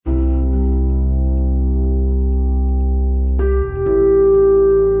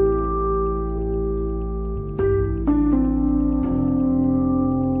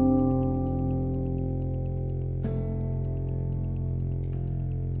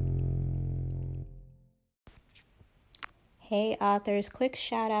Hey authors, quick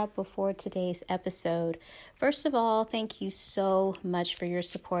shout out before today's episode. First of all, thank you so much for your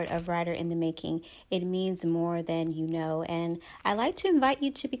support of Writer in the Making. It means more than you know, and I'd like to invite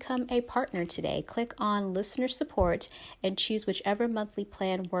you to become a partner today. Click on listener support and choose whichever monthly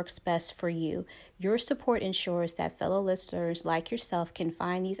plan works best for you. Your support ensures that fellow listeners like yourself can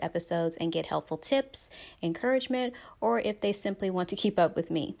find these episodes and get helpful tips, encouragement, or if they simply want to keep up with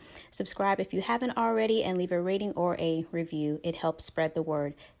me. Subscribe if you haven't already and leave a rating or a review. It helps spread the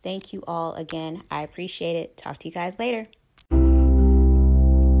word. Thank you all again. I appreciate it. Talk to you guys later.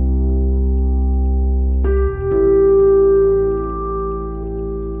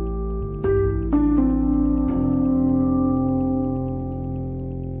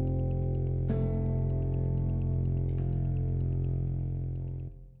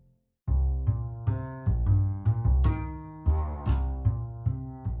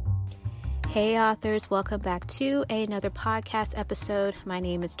 Hey authors, welcome back to another podcast episode. My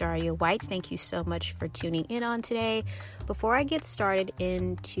name is Daria White. Thank you so much for tuning in on today. Before I get started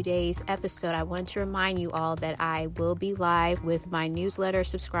in today's episode, I wanted to remind you all that I will be live with my newsletter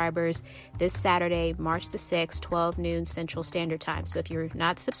subscribers this Saturday, March the 6th, 12 noon Central Standard Time. So if you're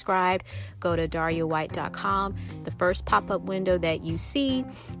not subscribed, go to dariawhite.com. The first pop-up window that you see,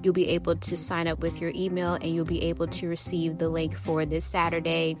 you'll be able to sign up with your email and you'll be able to receive the link for this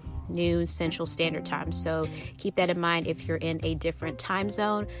Saturday, noon Central Standard Time. So keep that in mind if you're in a different time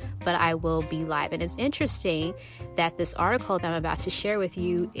zone, but I will be live. And it's interesting that this article that I'm about to share with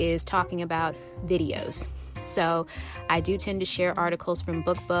you is talking about videos. So I do tend to share articles from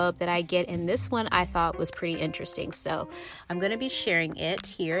BookBub that I get, and this one I thought was pretty interesting. So I'm going to be sharing it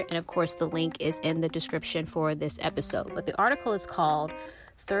here. And of course, the link is in the description for this episode. But the article is called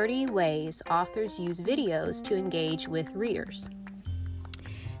 30 Ways Authors Use Videos to Engage with Readers.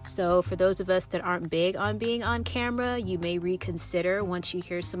 So for those of us that aren't big on being on camera, you may reconsider once you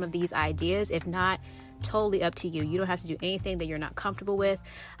hear some of these ideas. If not, totally up to you. You don't have to do anything that you're not comfortable with.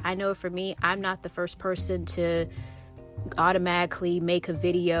 I know for me, I'm not the first person to automatically make a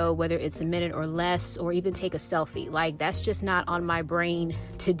video, whether it's a minute or less, or even take a selfie. Like, that's just not on my brain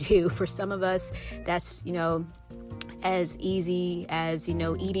to do. For some of us, that's, as easy as,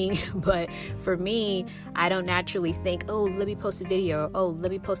 eating. But for me, I don't naturally think, oh, let me post a video. Oh,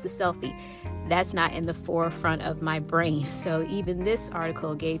 let me post a selfie. That's not in the forefront of my brain. So even this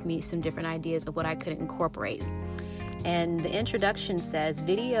article gave me some different ideas of what I could incorporate. And the introduction says,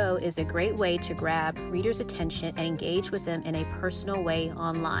 video is a great way to grab readers' attention and engage with them in a personal way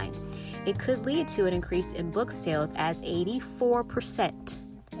online. It could lead to an increase in book sales as 84%.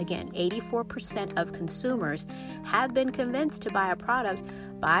 Again, 84% of consumers have been convinced to buy a product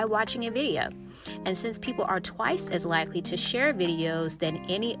by watching a video. And since people are twice as likely to share videos than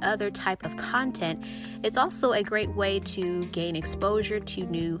any other type of content, it's also a great way to gain exposure to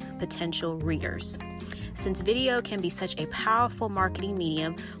new potential readers. Since video can be such a powerful marketing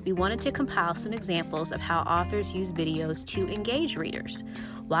medium, we wanted to compile some examples of how authors use videos to engage readers.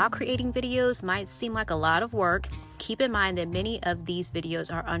 While creating videos might seem like a lot of work, keep in mind that many of these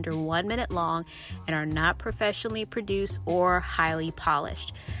videos are under 1 minute long and are not professionally produced or highly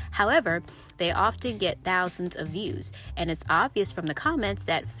polished. However, they often get thousands of views, and it's obvious from the comments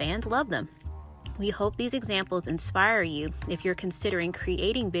that fans love them. We hope these examples inspire you if you're considering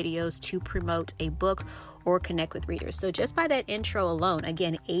creating videos to promote a book or connect with readers. So just by that intro alone,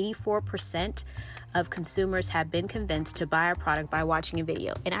 again, 84% of consumers have been convinced to buy a product by watching a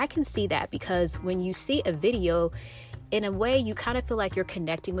video. And I can see that because when you see a video, in a way, you kind of feel like you're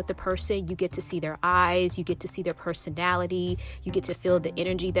connecting with the person. You get to see their eyes, you get to see their personality, you get to feel the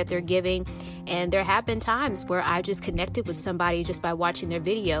energy that they're giving. And there have been times where I just connected with somebody just by watching their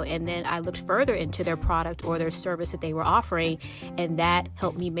video, and then I looked further into their product or their service that they were offering, and that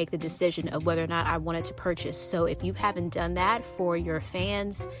helped me make the decision of whether or not I wanted to purchase. So if you haven't done that for your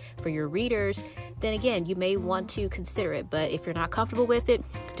fans, for your readers, then again, you may want to consider it. But if you're not comfortable with it,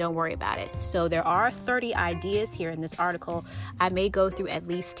 don't worry about it. So there are 30 ideas here in this article. I may go through at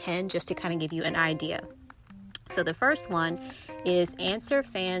least 10 just to kind of give you an idea. So the first one is answer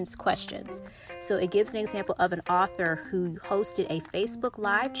fans' questions. So it gives an example of an author who hosted a Facebook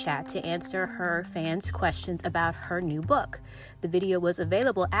live chat to answer her fans' questions about her new book. The video was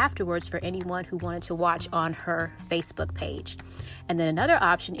available afterwards for anyone who wanted to watch on her Facebook page. And then another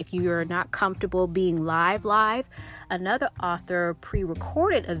option, if you're not comfortable being live, another author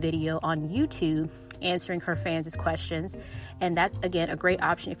pre-recorded a video on YouTube answering her fans' questions. And that's, again, a great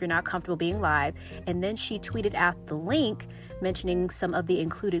option if you're not comfortable being live. And then she tweeted out the link mentioning some of the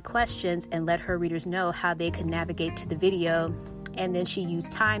included questions and let her readers know how they can navigate to the video And then she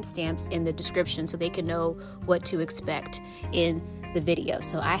used timestamps in the description so they can know what to expect in the video.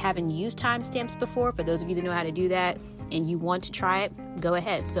 So I haven't used timestamps before. For those of you that know how to do that and you want to try it, go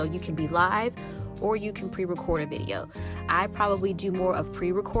ahead. So you can be live or you can pre-record a video. I probably do more of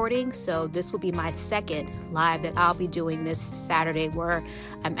pre-recording, so this will be my second live that I'll be doing this Saturday, where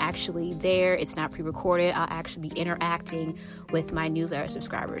I'm actually there. It's not pre-recorded. I'll actually be interacting with my newsletter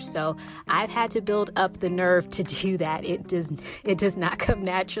subscribers. So I've had to build up the nerve to do that. It does not come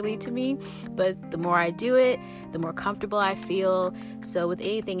naturally to me, but the more I do it, the more comfortable I feel. So with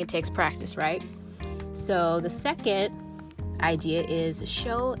anything, it takes practice, right? So the second idea is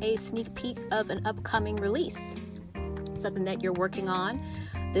show a sneak peek of an upcoming release, something that you're working on.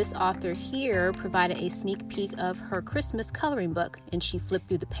 This author here provided a sneak peek of her Christmas coloring book, and she flipped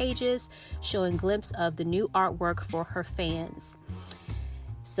through the pages, showing a glimpse of the new artwork for her fans.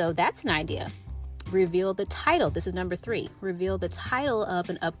 So that's an idea. Reveal the title. This is number 3. Reveal the title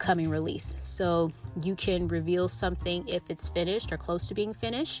of an upcoming release. So you can reveal something if it's finished or close to being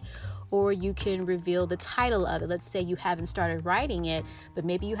finished, or you can reveal the title of it. Let's say you haven't started writing it, but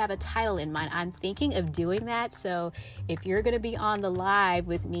maybe you have a title in mind. I'm thinking of doing that. So if you're going to be on the live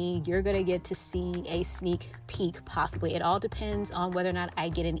with me, you're going to get to see a sneak peek possibly. It all depends on whether or not I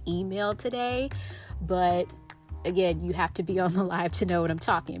get an email today. But again, you have to be on the live to know what I'm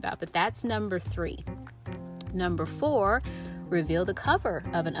talking about. But that's number 3. Number 4, reveal the cover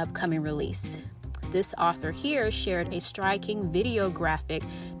of an upcoming release. This author here shared a striking video graphic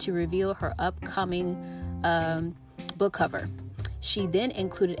to reveal her upcoming book cover. She then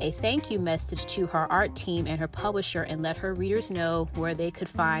included a thank you message to her art team and her publisher and let her readers know where they could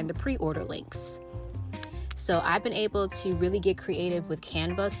find the pre-order links. So I've been able to really get creative with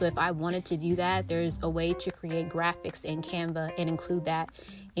Canva. So if I wanted to do that, there's a way to create graphics in Canva and include that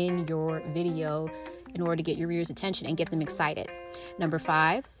in your video in order to get your readers' attention and get them excited. Number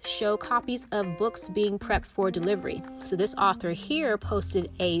 5, show copies of books being prepped for delivery. So this author here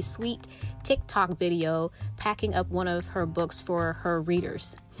posted a sweet TikTok video packing up one of her books for her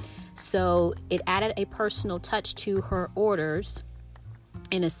readers. So it added a personal touch to her orders,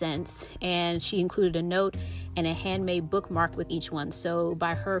 in a sense, and she included a note and a handmade bookmark with each one. So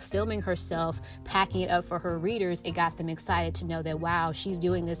by her filming herself packing it up for her readers, it got them excited to know that, wow, she's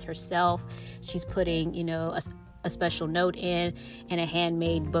doing this herself. She's putting, a special note in and a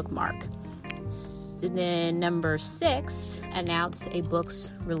handmade bookmark. So then number 6, announce a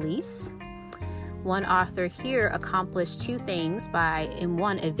book's release. One author here accomplished 2 things by, in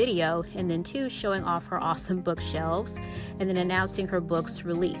 1, a video, and then 2, showing off her awesome bookshelves, and then announcing her book's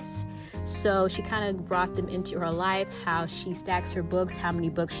release. So she kind of brought them into her life, how she stacks her books, how many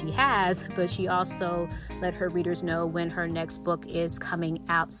books she has, but she also let her readers know when her next book is coming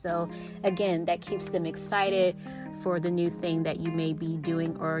out. So again, that keeps them excited for the new thing that you may be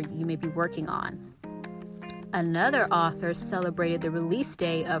doing or you may be working on. Another author celebrated the release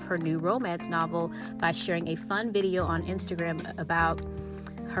day of her new romance novel by sharing a fun video on Instagram about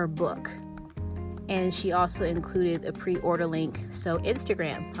her book. And she also included a pre-order link. So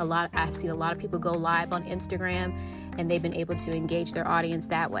Instagram, I've seen a lot of people go live on Instagram, and they've been able to engage their audience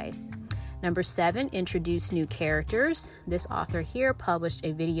that way. Number 7, introduce new characters. This author here published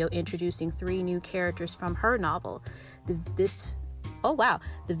a video introducing 3 new characters from her novel. The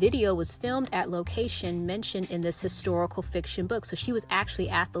video was filmed at location mentioned in this historical fiction book. So she was actually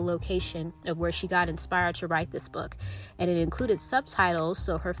at the location of where she got inspired to write this book. And it included subtitles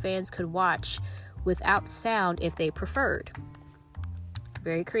so her fans could watch without sound if they preferred.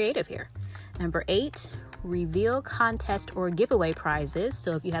 Very creative here. Number 8, reveal contest or giveaway prizes.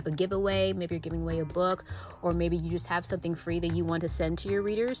 So if you have a giveaway, maybe you're giving away a book, or maybe you just have something free that you want to send to your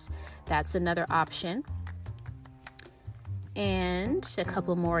readers, that's another option. And a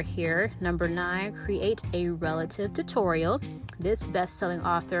couple more here. Number 9, create a relative tutorial. This best-selling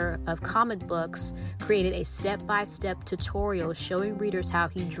author of comic books created a step-by-step tutorial showing readers how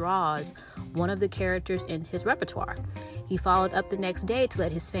he draws one of the characters in his repertoire. He followed up the next day to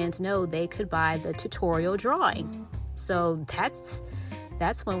let his fans know they could buy the tutorial drawing. So that's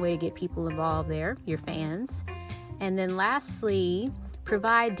one way to get people involved there, your fans. And then lastly,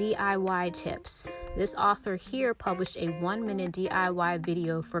 provide DIY tips. This author here published a 1-minute DIY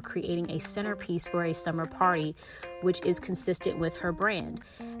video for creating a centerpiece for a summer party, which is consistent with her brand.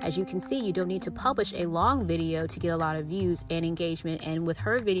 As you can see, you don't need to publish a long video to get a lot of views and engagement. And with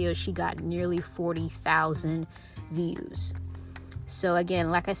her video, she got nearly 40,000 views. So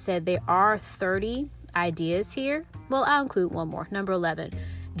again, like I said, there are 30 ideas here. Well, I'll include one more. Number 11.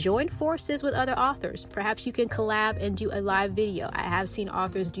 Join forces with other authors. Perhaps you can collab and do a live video. I have seen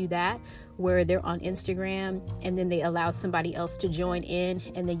authors do that where they're on Instagram and then they allow somebody else to join in,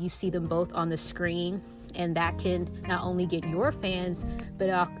 and then you see them both on the screen, and that can not only get your fans, but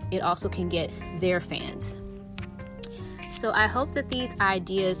it also can get their fans. So I hope that these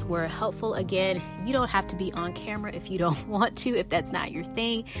ideas were helpful. Again, you don't have to be on camera if you don't want to, if that's not your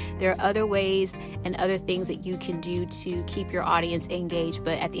thing. There are other ways and other things that you can do to keep your audience engaged.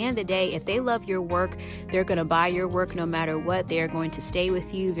 But at the end of the day, if they love your work, they're going to buy your work no matter what. They're going to stay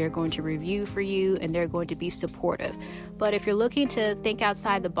with you. They're going to review for you, and they're going to be supportive. But if you're looking to think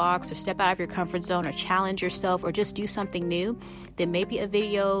outside the box or step out of your comfort zone or challenge yourself or just do something new, then maybe a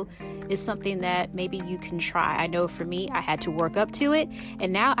video is something that maybe you can try. I know for me, I had to work up to it,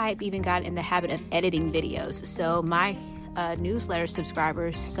 and now I've even got in the habit of editing videos. So my newsletter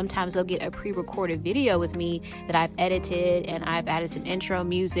subscribers, sometimes they'll get a pre-recorded video with me that I've edited, and I've added some intro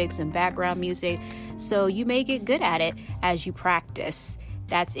music, some background music. So you may get good at it as you practice.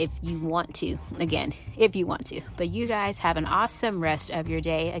 That's if you want to. Again, if you want to. But you guys have an awesome rest of your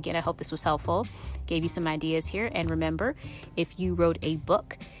day. Again, I hope this was helpful. Gave you some ideas here. And remember, if you wrote a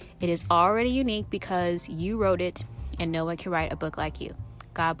book, it is already unique because you wrote it, and no one can write a book like you.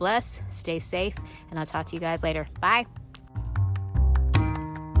 God bless, stay safe, and I'll talk to you guys later. Bye.